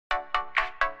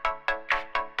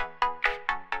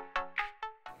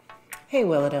Hey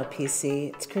Willett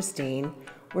LPC, it's Christine.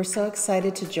 We're so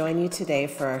excited to join you today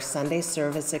for our Sunday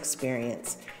service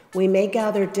experience. We may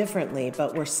gather differently,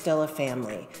 but we're still a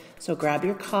family. So grab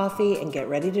your coffee and get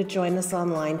ready to join us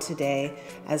online today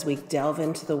as we delve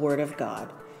into the Word of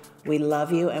God. We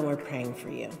love you and we're praying for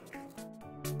you.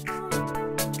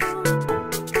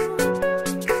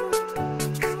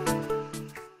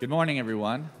 Good morning,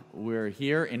 everyone. We're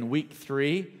here in week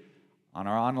 3 on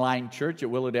our online church at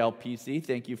Willett LPC.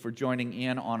 Thank you for joining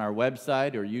in on our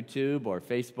website or YouTube or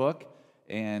Facebook.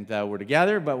 And we're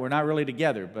together, but we're not really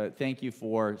together. But thank you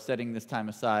for setting this time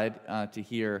aside to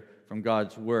hear from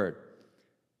God's Word.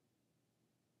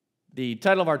 The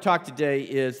title of our talk today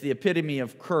is The Epitome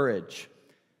of Courage.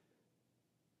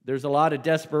 There's a lot of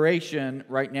desperation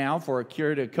right now for a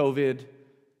cure to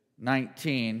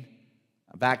COVID-19,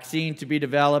 a vaccine to be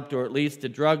developed, or at least a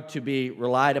drug to be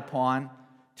relied upon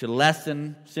to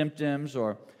lessen symptoms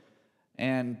or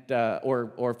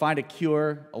find a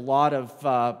cure. A lot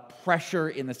of pressure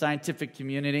in the scientific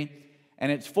community,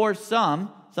 and it's forced some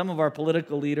of our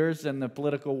political leaders in the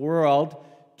political world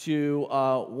to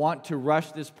want to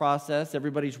rush this process.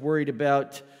 Everybody's worried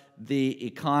about the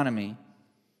economy,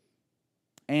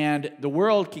 and the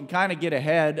world can kind of get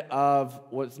ahead of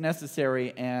what's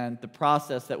necessary and the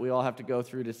process that we all have to go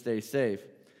through to stay safe.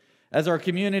 As our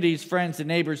communities, friends, and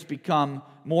neighbors become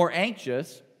more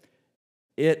anxious,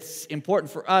 it's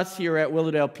important for us here at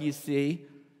Willett LPC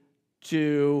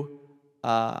to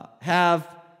have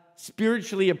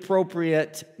spiritually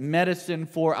appropriate medicine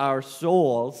for our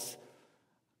souls,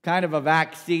 kind of a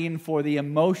vaccine for the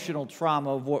emotional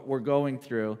trauma of what we're going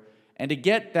through, and to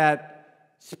get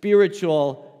that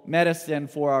spiritual medicine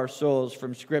for our souls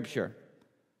from Scripture.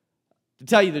 To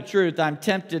tell you the truth, I'm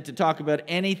tempted to talk about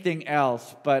anything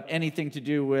else but anything to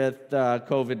do with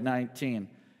COVID-19.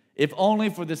 If only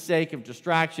for the sake of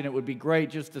distraction, it would be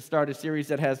great just to start a series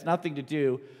that has nothing to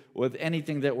do with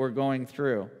anything that we're going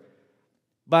through.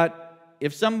 But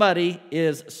if somebody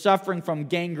is suffering from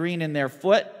gangrene in their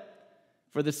foot,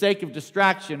 for the sake of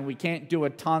distraction, we can't do a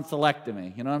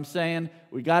tonsillectomy. You know what I'm saying?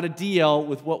 We got to deal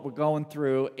with what we're going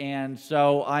through. And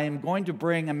so I am going to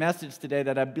bring a message today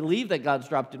that I believe that God's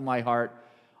dropped in my heart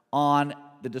on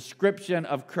the description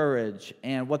of courage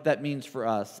and what that means for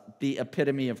us, the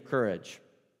epitome of courage.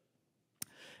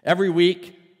 Every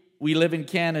week we live in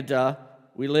Canada,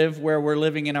 we live where we're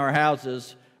living in our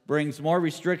houses, brings more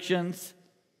restrictions,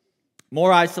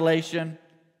 more isolation,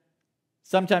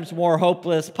 sometimes more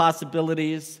hopeless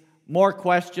possibilities, more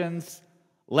questions,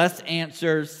 less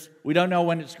answers. We don't know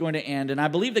when it's going to end. And I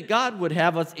believe that God would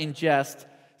have us ingest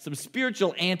some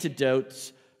spiritual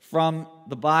antidotes from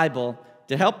the Bible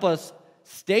to help us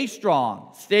stay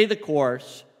strong, stay the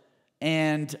course,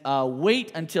 and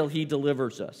wait until He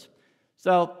delivers us.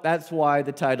 So that's why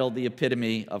the title, The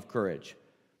Epitome of Courage.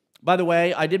 By the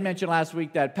way, I did mention last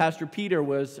week that Pastor Peter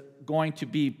was going to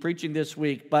be preaching this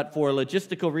week, but for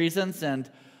logistical reasons and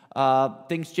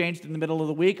things changed in the middle of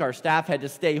the week. Our staff had to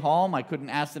stay home. I couldn't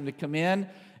ask them to come in,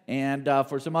 and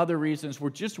for some other reasons,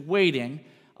 we're just waiting.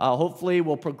 Hopefully,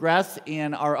 we'll progress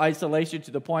in our isolation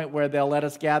to the point where they'll let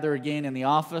us gather again in the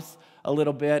office a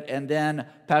little bit, and then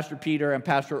Pastor Peter and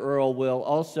Pastor Earl will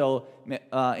also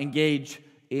engage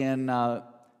in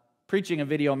preaching a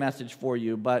video message for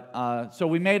you. But so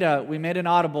we made an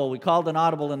audible. We called an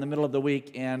audible in the middle of the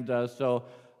week, and so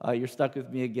you're stuck with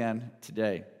me again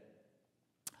today.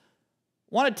 I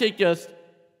want to take us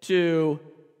to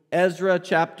Ezra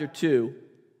chapter 2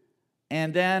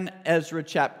 and then Ezra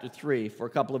chapter 3 for a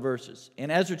couple of verses.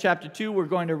 In Ezra chapter 2, we're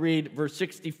going to read verse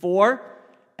 64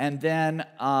 and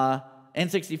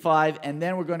 65, and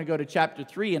then we're going to go to chapter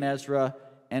 3 in Ezra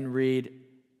and read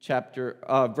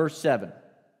verse 7.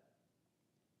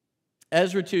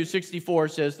 Ezra 2:64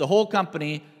 says, "The whole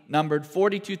company numbered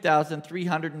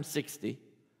 42,360.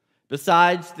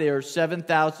 Besides, there are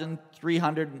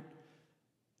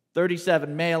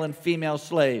 7,337 male and female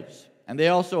slaves. And they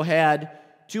also had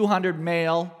 200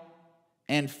 male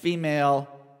and female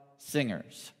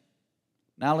singers."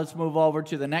 Now let's move over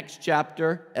to the next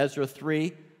chapter, Ezra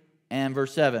 3 and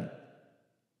verse 7.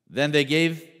 "Then they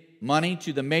gave money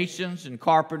to the masons and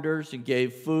carpenters and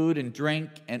gave food and drink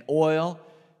and oil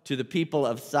to the people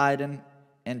of Sidon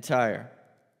and Tyre,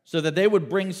 so that they would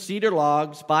bring cedar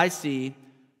logs by sea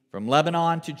from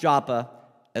Lebanon to Joppa,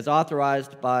 as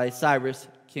authorized by Cyrus,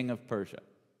 king of Persia."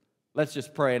 Let's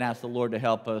just pray and ask the Lord to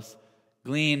help us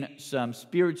glean some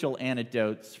spiritual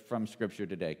antidotes from Scripture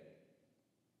today.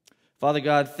 Father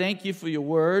God, thank you for your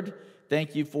word.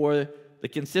 Thank you for the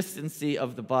consistency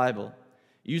of the Bible.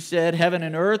 You said heaven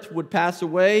and earth would pass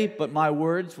away, but my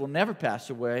words will never pass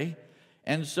away.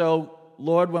 And so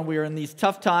Lord, when we are in these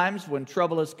tough times, when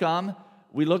trouble has come,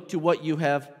 we look to what you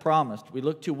have promised. We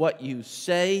look to what you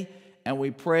say, and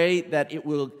we pray that it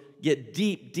will get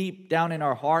deep, deep down in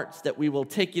our hearts, that we will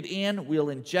take it in, we'll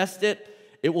ingest it.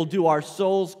 It will do our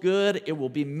souls good. It will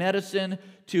be medicine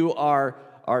to our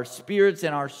spirits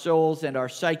and our souls and our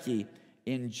psyche.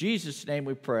 In Jesus' name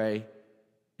we pray,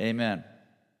 amen.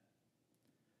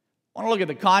 I want to look at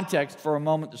the context for a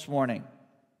moment this morning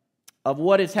of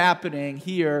what is happening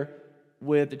here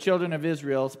with the children of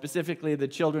Israel, specifically the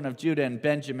children of Judah and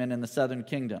Benjamin in the southern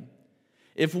kingdom.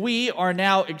 If we are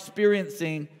now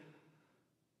experiencing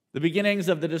the beginnings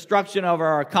of the destruction of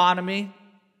our economy,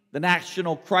 the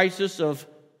national crisis of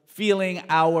feeling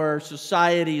our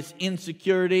society's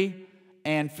insecurity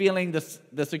and feeling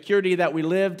the security that we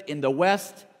lived in the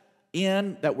West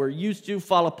that we're used to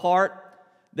fall apart,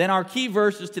 then our key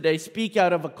verses today speak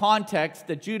out of a context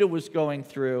that Judah was going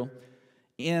through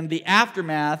in the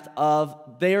aftermath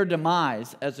of their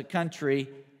demise as a country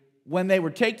when they were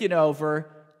taken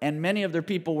over and many of their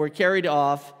people were carried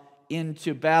off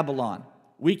into Babylon.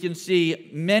 We can see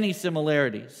many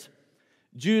similarities.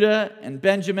 Judah and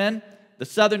Benjamin, the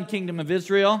southern kingdom of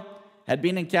Israel, had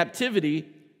been in captivity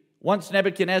once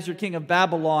Nebuchadnezzar, king of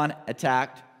Babylon,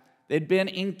 attacked. They'd been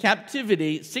in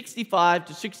captivity 65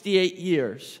 to 68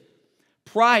 years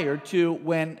prior to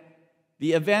when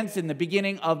the events in the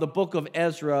beginning of the book of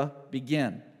Ezra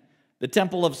begin. The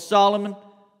Temple of Solomon,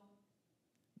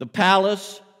 the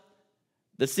palace,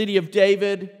 the city of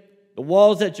David, the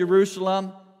walls at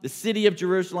Jerusalem, the city of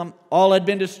Jerusalem, all had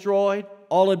been destroyed,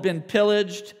 all had been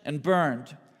pillaged and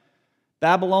burned.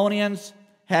 Babylonians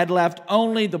had left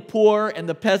only the poor and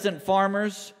the peasant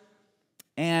farmers,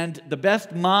 and the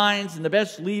best minds and the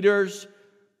best leaders,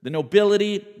 the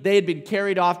nobility, they had been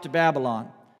carried off to Babylon.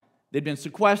 They'd been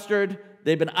sequestered,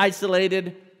 they'd been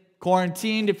isolated,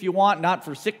 quarantined if you want, not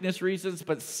for sickness reasons,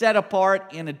 but set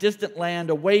apart in a distant land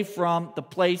away from the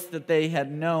place that they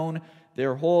had known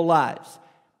their whole lives.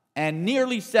 And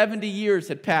nearly 70 years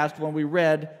had passed when we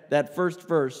read that first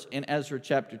verse in Ezra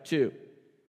chapter 2.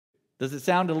 Does it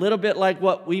sound a little bit like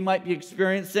what we might be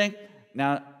experiencing?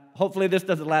 Now, hopefully this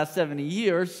doesn't last 70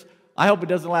 years. I hope it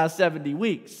doesn't last 70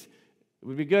 weeks. It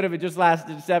would be good if it just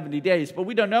lasted 70 days, but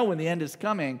we don't know when the end is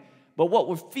coming. But what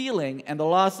we're feeling and the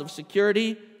loss of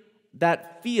security,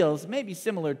 that feels maybe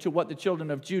similar to what the children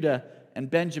of Judah and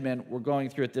Benjamin were going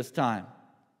through at this time.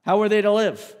 How were they to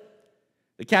live?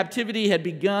 The captivity had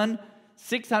begun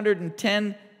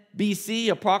 610 BC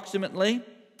approximately,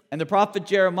 and the prophet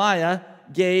Jeremiah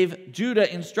gave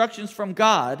Judah instructions from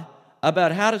God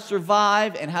about how to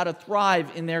survive and how to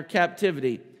thrive in their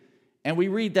captivity. And we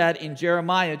read that in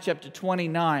Jeremiah chapter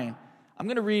 29. I'm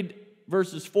going to read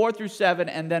verses 4 through 7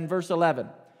 and then verse 11.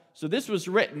 So this was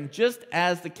written just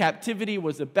as the captivity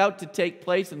was about to take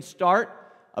place and start,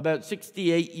 about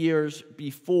 68 years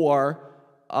before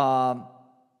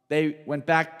they went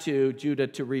back to Judah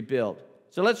to rebuild.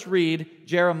 So let's read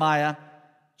Jeremiah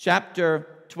chapter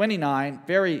 29,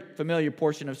 very familiar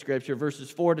portion of Scripture,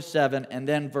 verses 4 to 7, and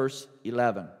then verse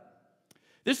 11.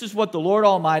 This is what the Lord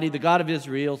Almighty, the God of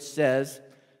Israel, says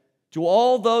to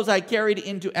all those I carried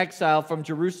into exile from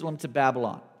Jerusalem to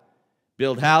Babylon.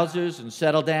 Build houses and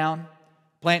settle down,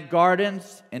 plant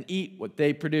gardens and eat what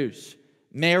they produce.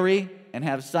 Marry and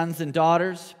have sons and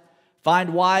daughters.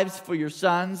 Find wives for your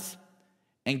sons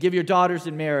and give your daughters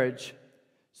in marriage,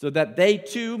 so that they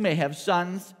too may have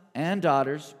sons and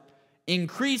daughters.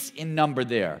 Increase in number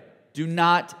there, do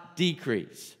not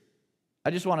decrease.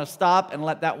 I just want to stop and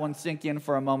let that one sink in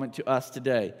for a moment to us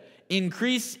today.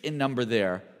 Increase in number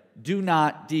there, do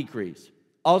not decrease.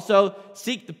 Also,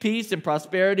 seek the peace and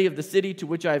prosperity of the city to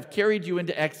which I have carried you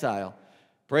into exile.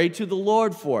 Pray to the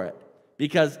Lord for it,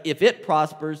 because if it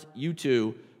prospers, you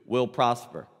too will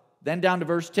prosper. Then down to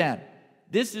verse 10.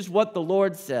 This is what the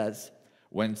Lord says: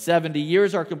 when 70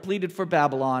 years are completed for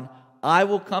Babylon, I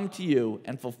will come to you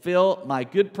and fulfill my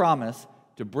good promise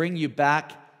to bring you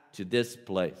back to this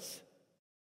place.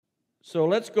 So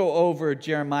let's go over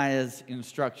Jeremiah's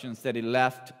instructions that he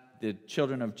left the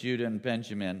children of Judah and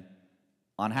Benjamin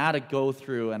on how to go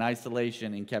through an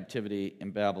isolation in captivity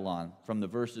in Babylon from the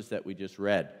verses that we just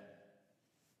read.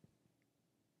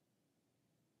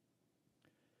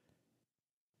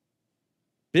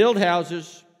 Build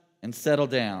houses and settle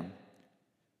down.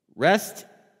 Rest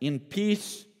in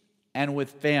peace and with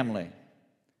family.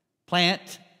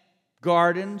 Plant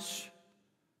gardens.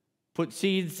 Put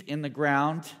seeds in the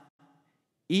ground.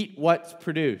 Eat what's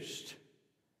produced.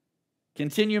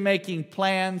 Continue making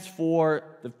plans for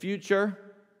the future.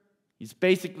 He's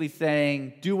basically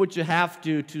saying, do what you have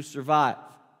to survive.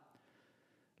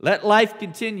 Let life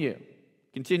continue.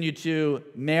 Continue to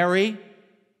marry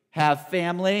have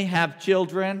family, have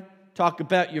children, talk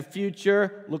about your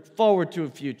future, look forward to a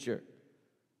future.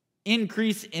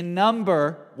 Increase in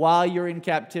number while you're in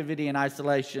captivity and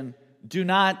isolation. Do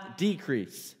not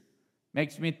decrease.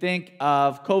 Makes me think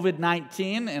of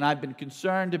COVID-19, and I've been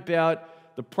concerned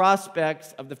about the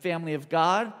prospects of the family of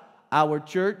God, our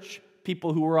church,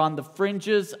 people who are on the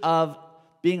fringes of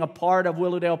being a part of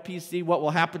Willowdale PC, what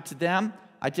will happen to them.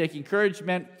 I take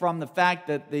encouragement from the fact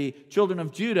that the children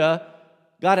of Judah,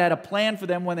 God had a plan for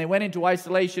them when they went into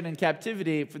isolation and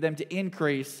captivity for them to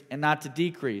increase and not to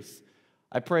decrease.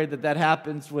 I pray that that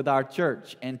happens with our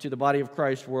church and to the body of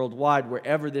Christ worldwide,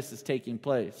 wherever this is taking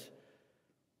place.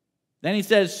 Then he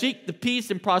says, seek the peace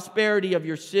and prosperity of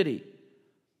your city.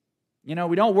 You know,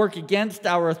 we don't work against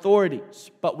our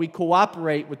authorities, but we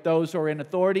cooperate with those who are in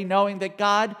authority, knowing that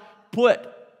God put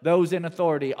those in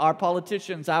authority, our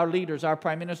politicians, our leaders, our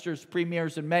prime ministers,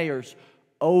 premiers, and mayors,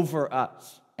 over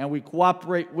us, and we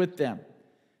cooperate with them.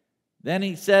 Then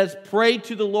he says, pray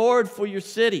to the Lord for your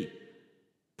city.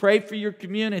 Pray for your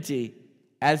community.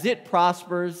 As it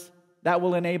prospers, that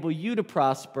will enable you to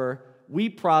prosper. We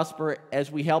prosper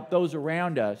as we help those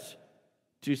around us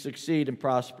to succeed and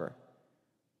prosper.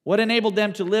 What enabled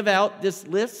them to live out this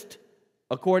list,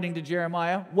 according to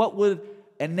Jeremiah? What would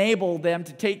enable them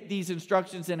to take these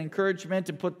instructions and encouragement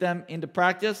and put them into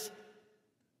practice?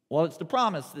 Well, it's the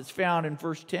promise that's found in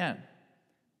verse 10.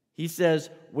 He says,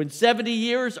 when 70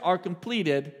 years are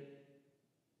completed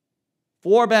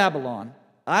for Babylon,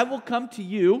 I will come to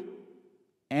you,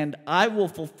 and I will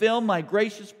fulfill my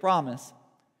gracious promise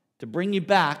to bring you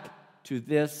back to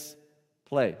this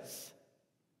place.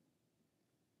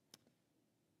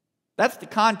 That's the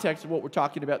context of what we're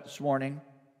talking about this morning.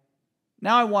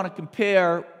 Now I want to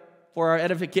compare, for our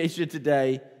edification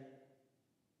today,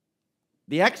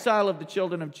 the exile of the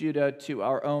children of Judah to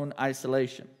our own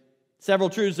isolation.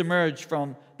 Several truths emerge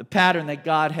from the pattern that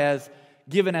God has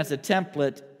given as a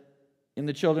template in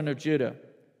the children of Judah.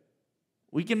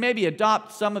 We can maybe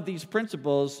adopt some of these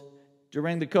principles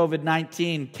during the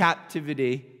COVID-19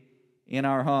 captivity in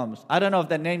our homes. I don't know if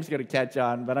that name's going to catch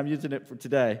on, but I'm using it for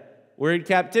today. We're in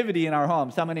captivity in our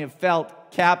homes. How many have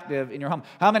felt captive in your home?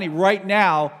 How many right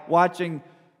now watching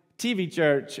TV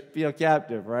church feel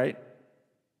captive, right?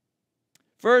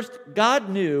 First, God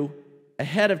knew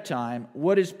ahead of time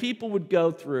what his people would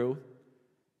go through,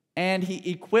 and he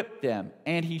equipped them,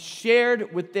 and he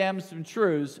shared with them some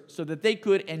truths so that they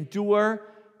could endure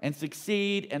and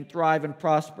succeed and thrive and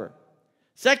prosper.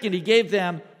 Second, he gave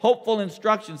them hopeful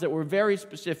instructions that were very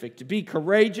specific: to be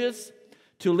courageous,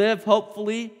 to live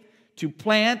hopefully, to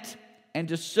plant and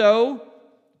to sow,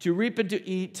 to reap and to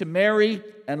eat, to marry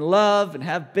and love and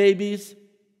have babies.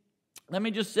 Let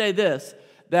me just say this,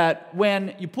 that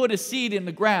when you put a seed in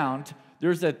the ground,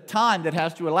 there's a time that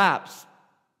has to elapse.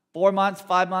 4 months,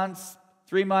 5 months,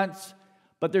 3 months.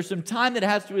 But there's some time that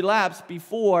has to elapse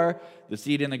before the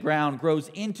seed in the ground grows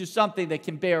into something that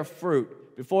can bear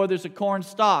fruit. Before there's a corn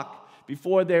stalk,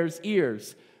 before there's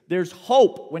ears. There's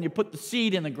hope when you put the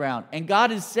seed in the ground. And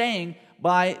God is saying,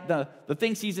 by the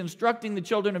things he's instructing the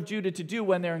children of Judah to do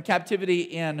when they're in captivity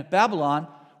in Babylon,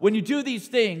 when you do these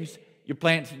things, you're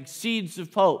planting seeds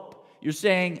of hope. You're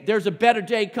saying, there's a better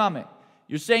day coming.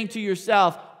 You're saying to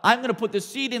yourself, I'm going to put the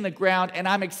seed in the ground, and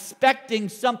I'm expecting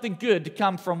something good to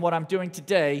come from what I'm doing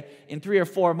today in 3 or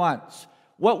 4 months.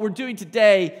 What we're doing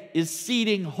today is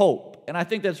seeding hope. And I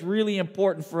think that's really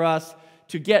important for us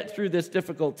to get through this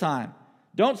difficult time.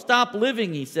 Don't stop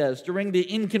living, he says, during the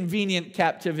inconvenient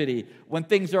captivity, when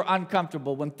things are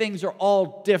uncomfortable, when things are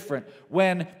all different,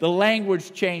 when the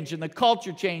language changes and the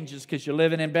culture changes because you're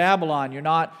living in Babylon. You're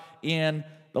not in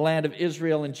the land of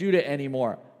Israel and Judah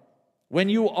anymore. When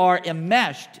you are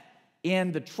enmeshed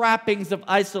in the trappings of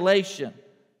isolation,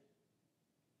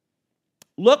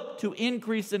 look to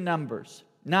increase in numbers,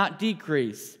 not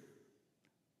decrease.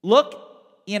 Look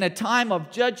in a time of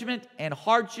judgment and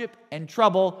hardship and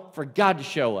trouble for God to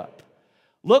show up.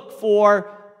 Look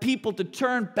for people to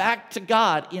turn back to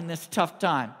God in this tough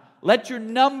time. Let your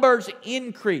numbers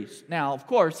increase. Now, of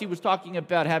course, he was talking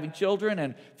about having children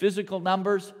and physical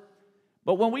numbers.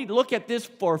 But when we look at this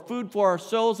for food for our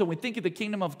souls and we think of the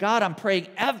kingdom of God, I'm praying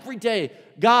every day,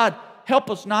 God, help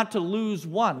us not to lose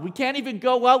one. We can't even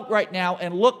go out right now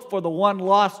and look for the one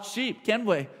lost sheep, can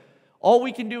we? All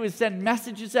we can do is send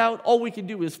messages out. All we can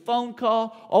do is phone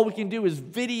call. All we can do is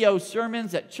video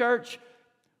sermons at church.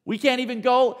 We can't even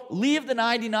go leave the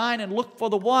 99 and look for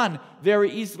the one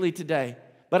very easily today.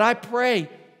 But I pray,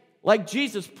 like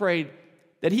Jesus prayed,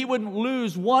 that he wouldn't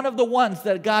lose one of the ones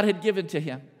that God had given to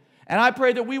him. And I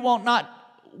pray that we will not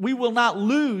we will not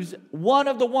lose one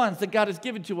of the ones that God has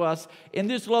given to us in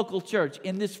this local church,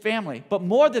 in this family. But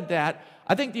more than that,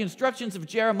 I think the instructions of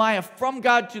Jeremiah from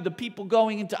God to the people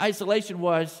going into isolation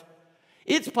was,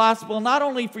 it's possible not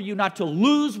only for you not to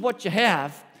lose what you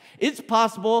have, it's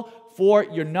possible for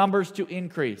your numbers to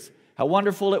increase. How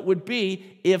wonderful it would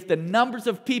be if the numbers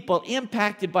of people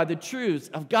impacted by the truths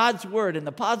of God's Word and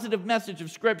the positive message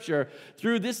of Scripture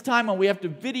through this time when we have to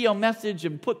video message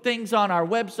and put things on our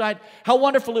website, how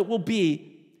wonderful it will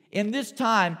be in this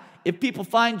time if people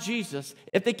find Jesus,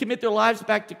 if they commit their lives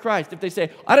back to Christ, if they say,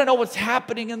 I don't know what's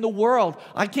happening in the world.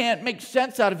 I can't make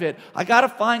sense out of it. I got to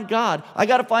find God. I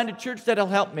got to find a church that'll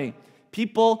help me.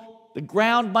 People, the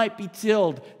ground might be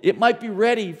tilled. It might be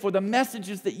ready for the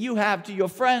messages that you have to your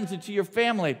friends and to your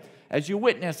family as you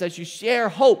witness, as you share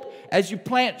hope, as you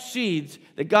plant seeds,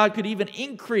 that God could even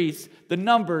increase the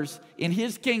numbers in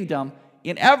His kingdom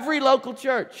in every local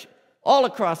church, all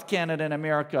across Canada and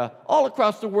America, all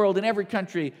across the world, in every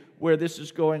country where this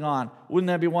is going on. Wouldn't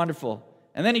that be wonderful?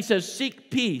 And then he says,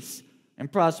 seek peace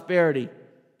and prosperity.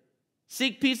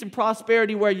 Seek peace and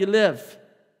prosperity where you live.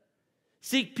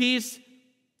 Seek peace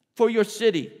for your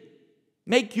city.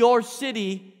 Make your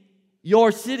city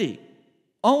your city.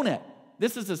 Own it.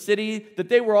 This is a city that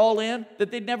they were all in, that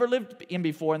they'd never lived in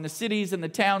before, in the cities and the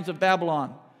towns of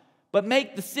Babylon. But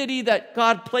make the city that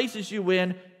God places you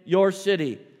in your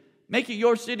city. Make it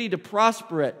your city to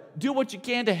prosper it. Do what you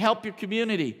can to help your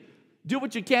community. Do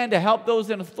what you can to help those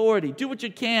in authority. Do what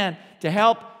you can to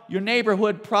help your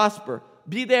neighborhood prosper.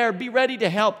 Be there, be ready to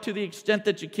help to the extent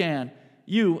that you can.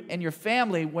 You and your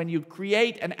family, when you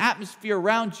create an atmosphere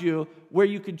around you where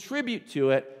you contribute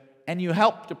to it and you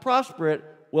help to prosper it,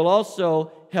 will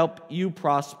also help you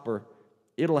prosper.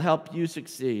 It'll help you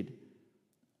succeed.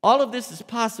 All of this is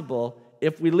possible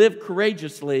if we live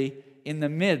courageously in the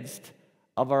midst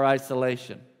of our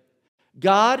isolation.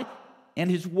 God and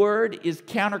His Word is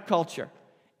counterculture.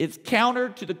 It's counter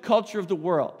to the culture of the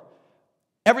world.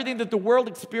 Everything that the world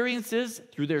experiences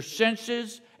through their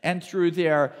senses and through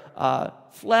their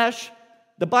flesh,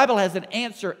 the Bible has an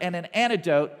answer and an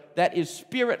antidote that is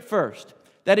spirit first,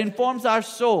 that informs our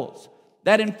souls,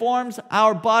 that informs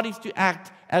our bodies to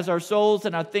act as our souls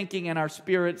and our thinking and our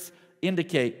spirits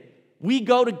indicate. We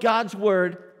go to God's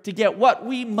Word to get what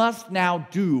we must now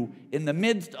do in the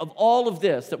midst of all of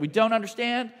this that we don't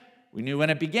understand. We knew when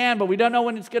it began, but we don't know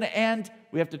when it's going to end.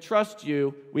 We have to trust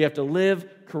you. We have to live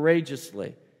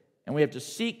courageously. And we have to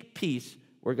seek peace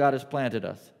where God has planted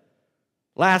us.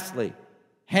 Lastly,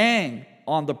 hang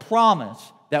on the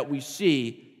promise that we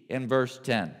see in verse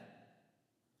 10.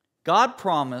 God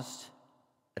promised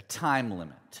a time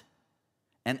limit,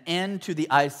 an end to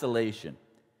the isolation.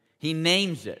 He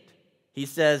names it. He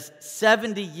says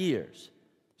 70 years,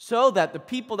 so that the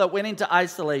people that went into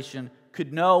isolation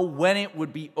could know when it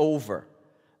would be over,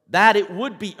 that it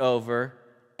would be over,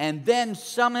 and then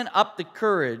summon up the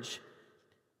courage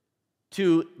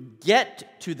to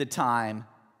get to the time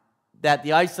that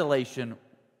the isolation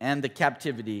and the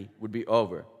captivity would be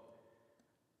over.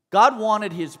 God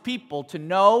wanted His people to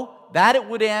know that it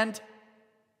would end,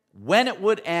 when it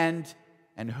would end,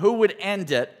 and who would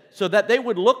end it, so that they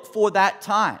would look for that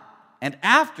time. And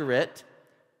after it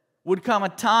would come a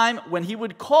time when He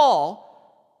would call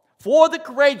for the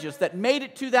courageous that made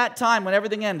it to that time when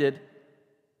everything ended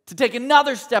to take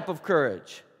another step of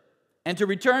courage and to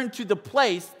return to the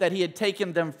place that He had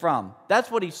taken them from.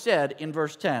 That's what He said in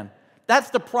verse 10.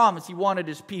 That's the promise He wanted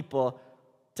His people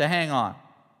to hang on.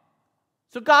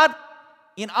 So God,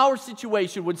 in our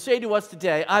situation, would say to us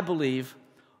today, I believe,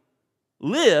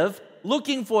 live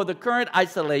looking for the current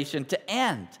isolation to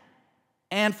end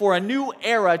and for a new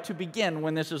era to begin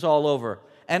when this is all over.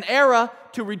 An era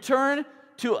to return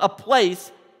to a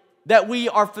place that we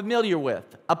are familiar with,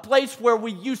 a place where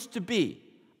we used to be,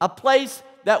 a place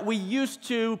that we used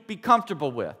to be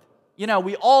comfortable with. You know,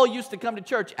 we all used to come to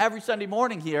church every Sunday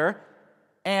morning here,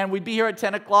 and we'd be here at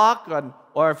 10 o'clock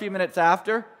or a few minutes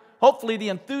after. Hopefully the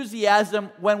enthusiasm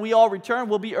when we all return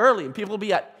will be early, and people will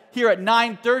be here at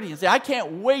 9:30 and say, I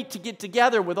can't wait to get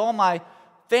together with all my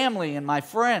family and my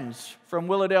friends from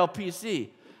Willowdale PC.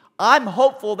 I'm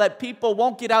hopeful that people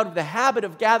won't get out of the habit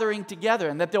of gathering together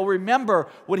and that they'll remember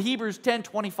what Hebrews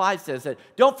 10:25 says, that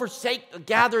don't forsake the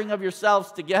gathering of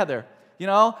yourselves together. You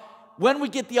know, when we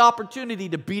get the opportunity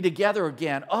to be together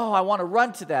again, I want to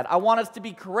run to that. I want us to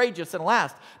be courageous and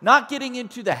last. Not getting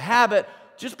into the habit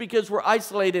just because we're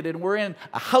isolated and we're in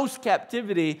a house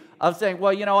captivity of saying,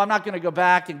 well, you know, I'm not going to go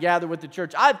back and gather with the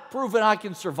church. I've proven I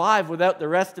can survive without the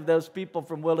rest of those people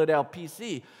from Willowdale,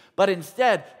 PC. But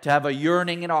instead, to have a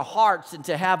yearning in our hearts and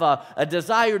to have a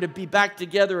desire to be back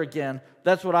together again,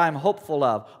 that's what I'm hopeful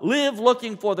of. Live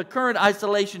looking for the current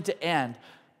isolation to end.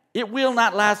 It will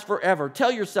not last forever.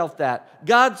 Tell yourself that.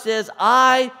 God says,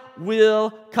 I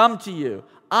will come to you.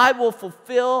 I will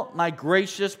fulfill my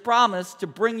gracious promise to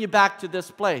bring you back to this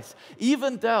place.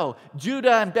 Even though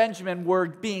Judah and Benjamin were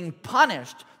being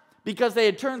punished because they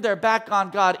had turned their back on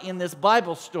God in this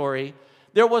Bible story,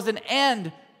 there was an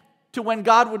end to when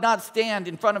God would not stand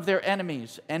in front of their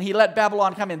enemies and He let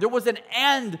Babylon come in. There was an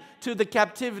end to the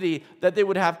captivity that they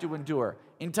would have to endure.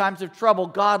 In times of trouble,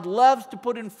 God loves to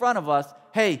put in front of us,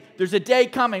 hey, there's a day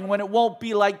coming when it won't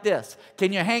be like this.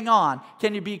 Can you hang on?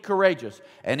 Can you be courageous?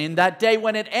 And in that day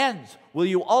when it ends, will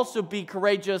you also be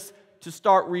courageous to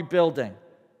start rebuilding?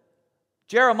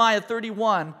 Jeremiah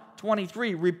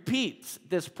 31:23 repeats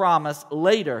this promise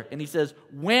later, and he says,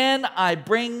 when I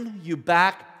bring you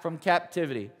back from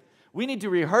captivity. We need to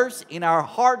rehearse in our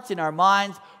hearts, in our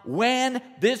minds, when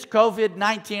this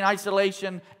COVID-19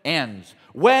 isolation ends,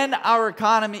 when our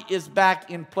economy is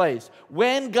back in place,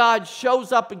 when God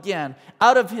shows up again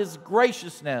out of His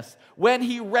graciousness, when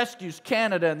He rescues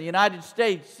Canada and the United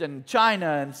States and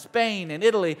China and Spain and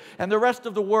Italy and the rest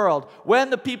of the world, when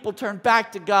the people turn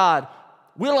back to God,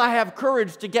 will I have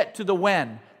courage to get to the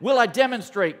when? Will I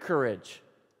demonstrate courage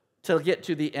to get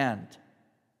to the end?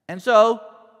 And so,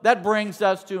 that brings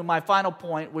us to my final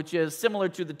point, which is similar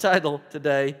to the title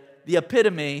today, the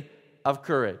epitome of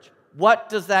courage. What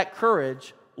does that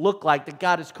courage look like that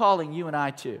God is calling you and I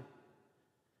to?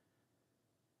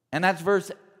 And that's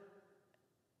verse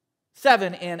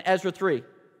 7 in Ezra 3.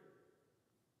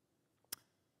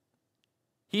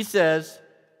 He says,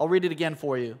 I'll read it again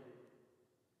for you.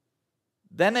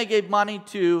 Then they gave money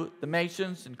to the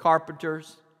masons and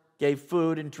carpenters, gave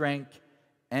food and drink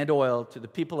and oil to the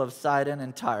people of Sidon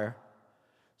and Tyre,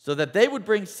 so that they would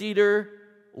bring cedar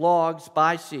logs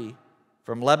by sea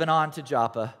from Lebanon to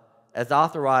Joppa, as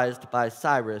authorized by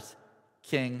Cyrus,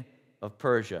 king of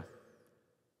Persia.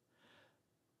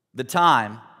 The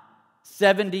time,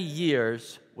 70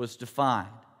 years, was defined.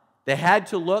 They had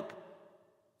to look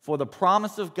for the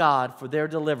promise of God for their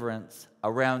deliverance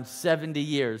around 70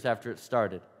 years after it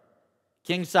started.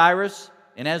 King Cyrus,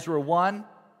 in Ezra 1,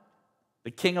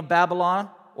 the king of Babylon,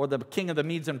 or the king of the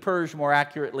Medes and Persia more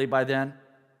accurately by then,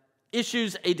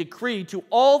 issues a decree to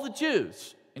all the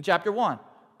Jews in chapter 1,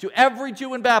 to every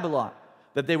Jew in Babylon,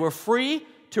 that they were free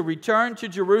to return to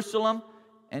Jerusalem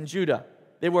and Judah.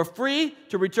 They were free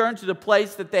to return to the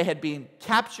place that they had been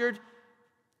captured,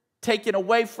 taken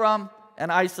away from,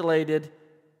 and isolated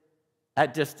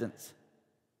at distance.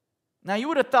 Now, you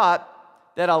would have thought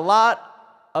that a lot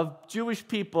of Jewish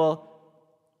people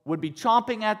would be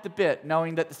chomping at the bit,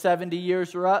 knowing that the 70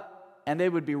 years are up, and they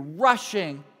would be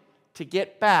rushing to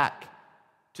get back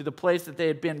to the place that they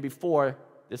had been before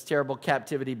this terrible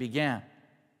captivity began.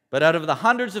 But out of the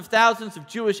hundreds of thousands of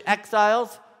Jewish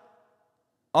exiles,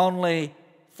 only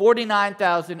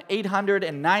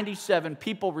 49,897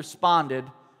 people responded,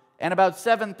 and about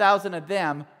 7,000 of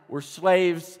them were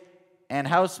slaves and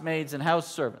housemaids and house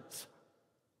servants.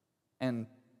 And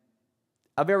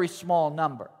a very small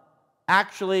number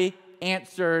actually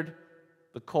answered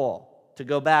the call to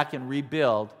go back and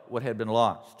rebuild what had been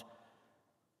lost.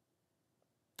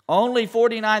 Only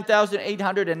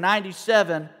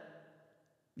 49,897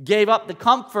 gave up the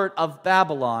comfort of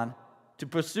Babylon to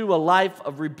pursue a life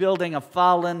of rebuilding a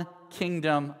fallen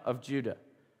kingdom of Judah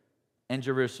and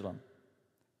Jerusalem.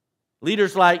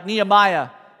 Leaders like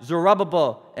Nehemiah,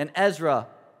 Zerubbabel, and Ezra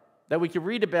that we can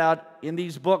read about in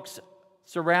these books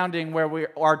surrounding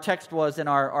where our text was and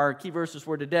our key verses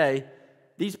were today,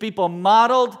 these people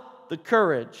modeled the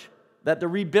courage that the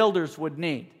rebuilders would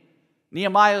need.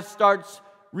 Nehemiah starts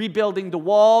rebuilding the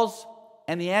walls,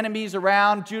 and the enemies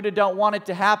around Judah don't want it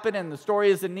to happen, and the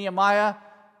story is in Nehemiah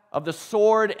of the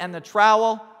sword and the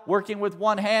trowel, working with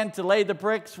one hand to lay the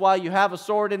bricks while you have a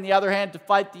sword in the other hand to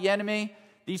fight the enemy.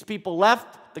 These people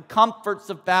left the comforts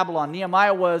of Babylon.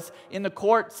 Nehemiah was in the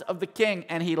courts of the king,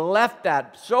 and he left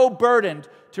that so burdened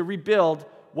to rebuild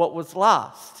what was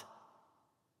lost.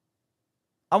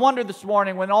 I wonder this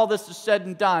morning, when all this is said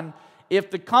and done,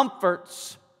 if the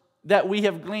comforts that we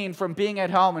have gleaned from being at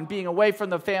home and being away from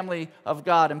the family of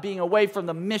God and being away from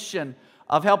the mission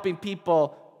of helping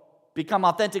people become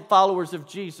authentic followers of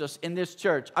Jesus in this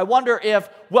church, I wonder if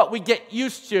what we get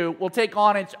used to will take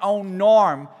on its own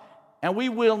norm, and we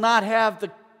will not have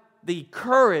the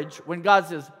courage when God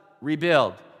says,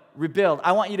 rebuild, rebuild.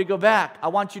 I want you to go back. I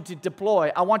want you to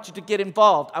deploy. I want you to get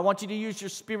involved. I want you to use your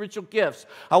spiritual gifts.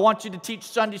 I want you to teach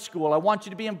Sunday school. I want you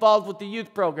to be involved with the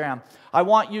youth program. I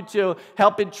want you to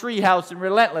help in Treehouse and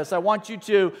Relentless. I want you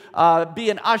to be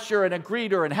an usher and a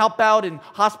greeter and help out in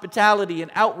hospitality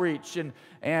and outreach and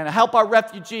help our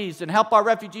refugees and help our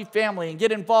refugee family and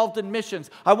get involved in missions.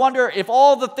 I wonder if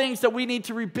all the things that we need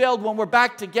to rebuild when we're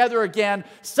back together again,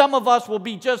 some of us will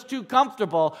be just too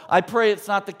comfortable. I pray it's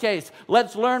not the case.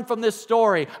 Let's learn from this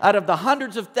story. Out of the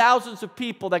hundreds of thousands of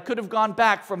people that could have gone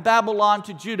back from Babylon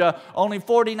to Judah, only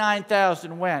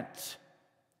 49,000 went,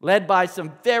 led by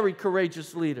some very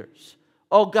courageous leaders.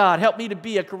 Oh God, help me to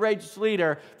be a courageous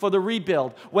leader for the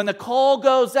rebuild. When the call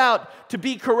goes out to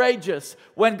be courageous,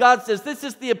 when God says this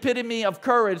is the epitome of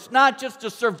courage, not just to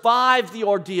survive the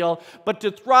ordeal, but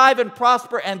to thrive and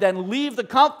prosper and then leave the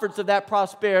comforts of that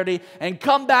prosperity and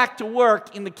come back to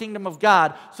work in the kingdom of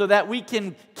God so that we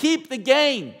can keep the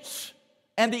gains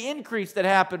and the increase that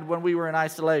happened when we were in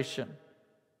isolation.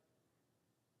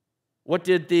 What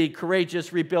did the courageous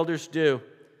rebuilders do?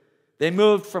 They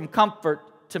moved from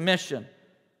comfort to mission.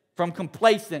 From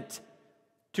complacent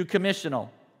to commissional.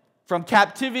 From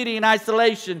captivity and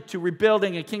isolation to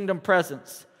rebuilding a kingdom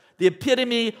presence. The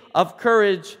epitome of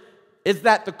courage is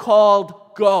that the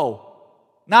called go.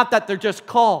 Not that they're just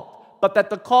called, but that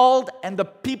the called and the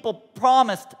people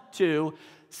promised to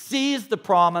seize the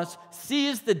promise,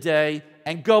 seize the day,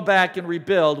 and go back and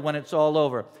rebuild when it's all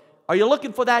over. Are you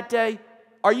looking for that day?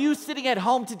 Are you sitting at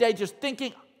home today just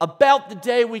thinking about the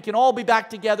day we can all be back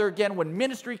together again when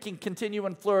ministry can continue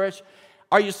and flourish?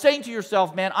 Are you saying to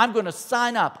yourself, man, I'm going to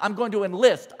sign up, I'm going to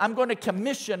enlist, I'm going to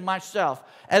commission myself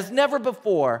as never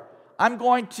before. I'm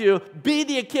going to be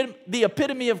the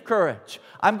epitome of courage.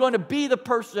 I'm going to be the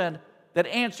person that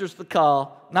answers the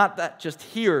call, not that just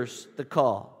hears the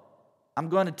call. I'm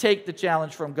going to take the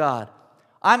challenge from God.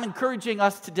 I'm encouraging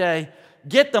us today,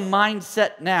 get the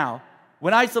mindset now.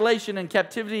 When isolation and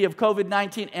captivity of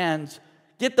COVID-19 ends,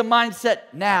 get the mindset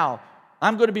now.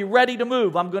 I'm going to be ready to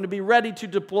move. I'm going to be ready to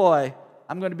deploy.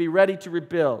 I'm going to be ready to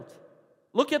rebuild.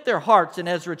 Look at their hearts in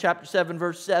Ezra chapter 7,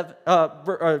 verse 7.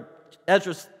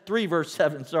 Ezra 3, verse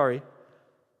 7, sorry.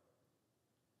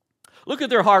 Look at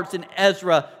their hearts in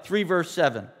Ezra 3, verse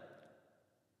 7.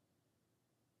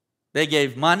 They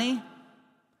gave money.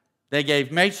 They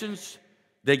gave masons.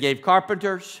 They gave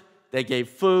carpenters. They gave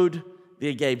food.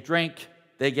 They gave drink.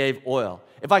 They gave oil.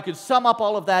 If I could sum up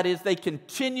all of that is they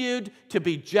continued to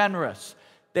be generous.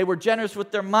 They were generous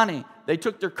with their money. They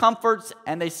took their comforts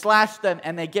and they slashed them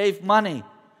and they gave money.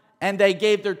 And they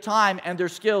gave their time and their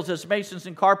skills as masons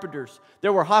and carpenters.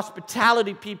 There were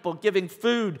hospitality people giving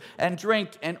food and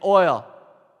drink and oil.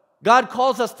 God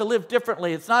calls us to live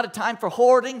differently. It's not a time for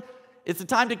hoarding. It's a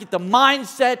time to get the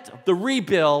mindset of the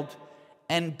rebuild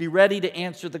and be ready to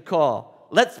answer the call.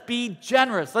 Let's be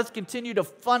generous. Let's continue to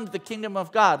fund the kingdom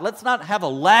of God. Let's not have a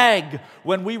lag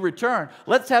when we return.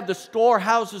 Let's have the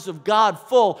storehouses of God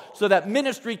full so that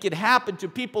ministry can happen to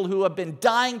people who have been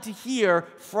dying to hear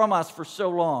from us for so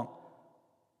long.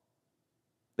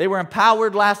 They were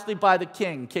empowered lastly by the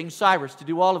king, King Cyrus, to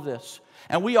do all of this.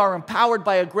 And we are empowered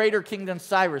by a greater king than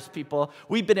Cyrus, people.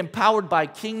 We've been empowered by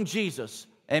King Jesus.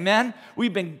 Amen?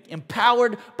 We've been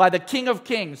empowered by the King of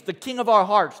Kings, the King of our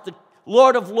hearts, the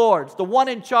Lord of Lords, the one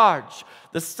in charge,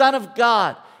 the Son of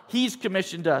God. He's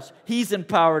commissioned us. He's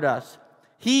empowered us.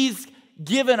 He's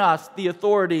given us the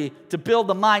authority to build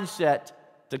the mindset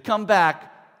to come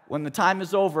back when the time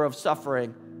is over of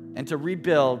suffering and to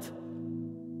rebuild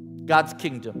God's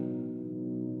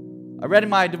kingdom. I read in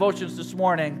my devotions this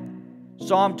morning,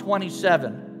 Psalm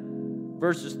 27,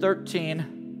 verses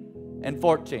 13 and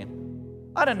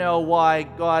 14. I don't know why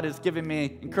God has given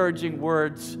me encouraging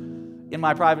words in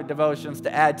my private devotions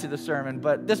to add to the sermon,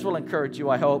 but this will encourage you,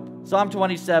 I hope. Psalm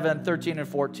 27, 13 and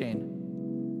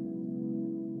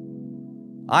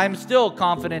 14. I am still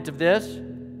confident of this.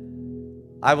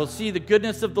 I will see the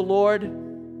goodness of the Lord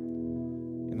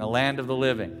in the land of the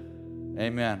living.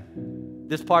 Amen.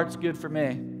 This part's good for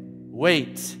me.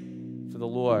 Wait for the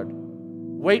Lord.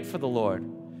 Wait for the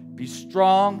Lord. Be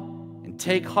strong and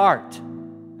take heart.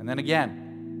 And then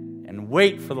again, and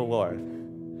wait for the Lord.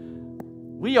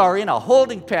 We are in a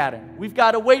holding pattern. We've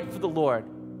got to wait for the Lord.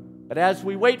 But as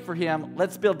we wait for Him,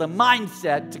 let's build the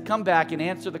mindset to come back and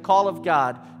answer the call of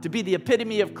God, to be the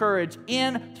epitome of courage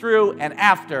in, through, and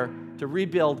after to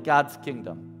rebuild God's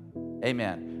kingdom.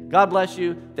 Amen. God bless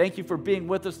you. Thank you for being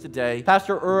with us today.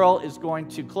 Pastor Earl is going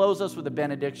to close us with a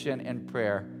benediction and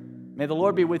prayer. May the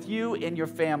Lord be with you and your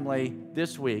family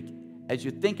this week as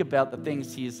you think about the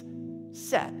things He's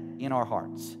set in our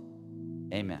hearts.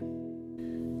 Amen.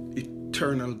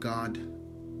 Eternal God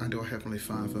and our Heavenly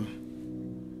Father,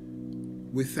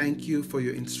 we thank you for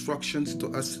your instructions to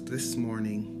us this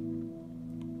morning.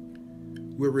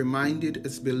 We're reminded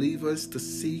as believers to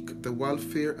seek the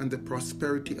welfare and the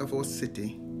prosperity of our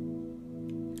city.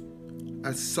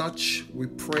 As such, we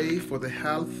pray for the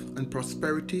health and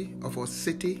prosperity of our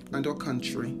city and our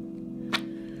country.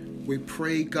 We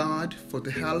pray, God, for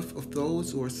the health of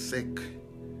those who are sick.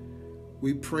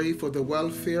 We pray for the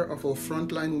welfare of our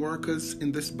frontline workers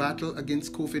in this battle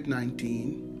against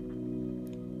COVID-19.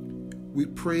 We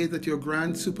pray that you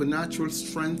grant supernatural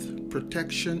strength,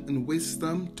 protection, and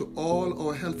wisdom to all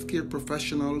our healthcare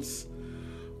professionals,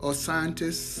 our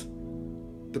scientists,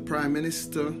 the Prime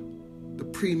Minister, the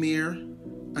Premier,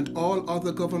 and all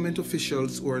other government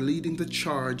officials who are leading the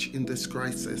charge in this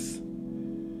crisis.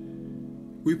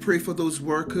 We pray for those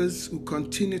workers who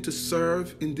continue to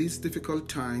serve in these difficult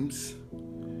times.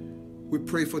 We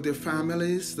pray for their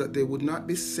families that they would not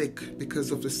be sick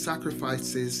because of the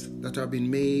sacrifices that are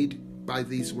being made by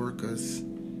these workers.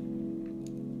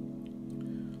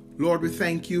 Lord, we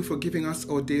thank you for giving us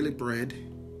our daily bread.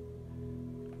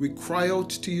 We cry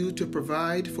out to you to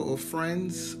provide for our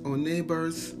friends, our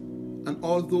neighbors, and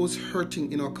all those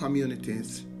hurting in our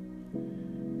communities.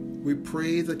 We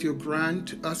pray that you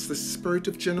grant us the spirit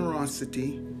of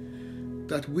generosity,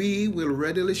 that we will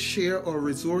readily share our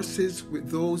resources with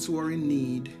those who are in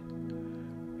need.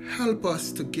 Help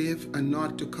us to give and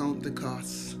not to count the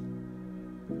costs.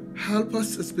 Help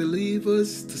us as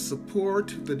believers to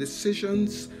support the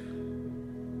decisions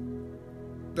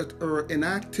that are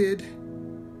enacted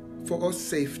for our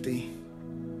safety.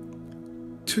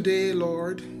 Today,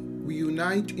 Lord, we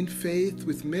unite in faith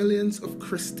with millions of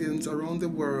Christians around the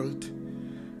world,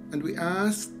 and we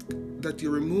ask that you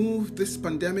remove this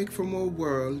pandemic from our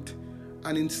world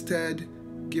and instead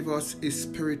give us a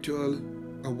spiritual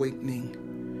awakening.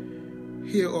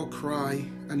 Hear our cry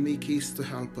and make haste to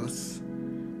help us.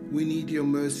 We need your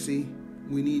mercy.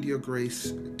 We need your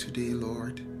grace today,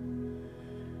 Lord.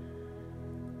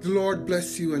 The Lord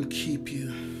bless you and keep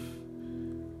you.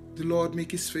 The Lord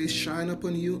make his face shine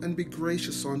upon you and be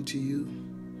gracious unto you.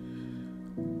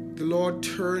 The Lord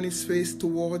turn his face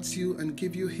towards you and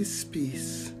give you his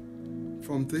peace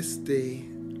from this day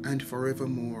and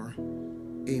forevermore.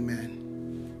 Amen.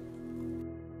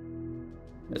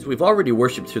 As we've already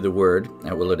worshiped through the Word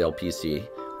at Willowdale PC,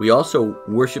 we also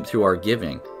worship through our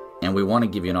giving, and we want to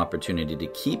give you an opportunity to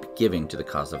keep giving to the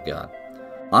cause of God.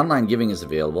 Online giving is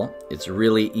available. It's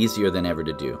really easier than ever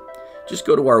to do. Just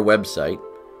go to our website,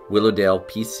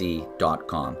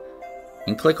 willowdalepc.com,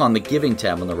 and click on the Giving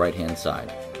tab on the right-hand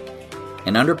side.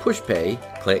 And under Push Pay,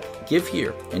 click Give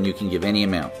Here, and you can give any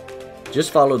amount.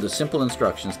 Just follow the simple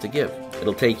instructions to give.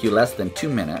 It'll take you less than 2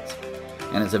 minutes,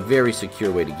 and it's a very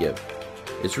secure way to give.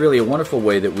 It's really a wonderful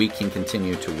way that we can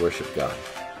continue to worship God.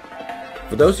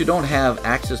 For those who don't have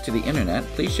access to the internet,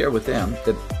 please share with them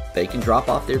that they can drop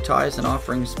off their tithes and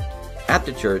offerings at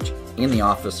the church in the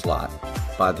office slot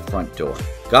by the front door.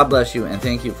 God bless you, and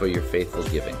thank you for your faithful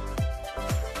giving.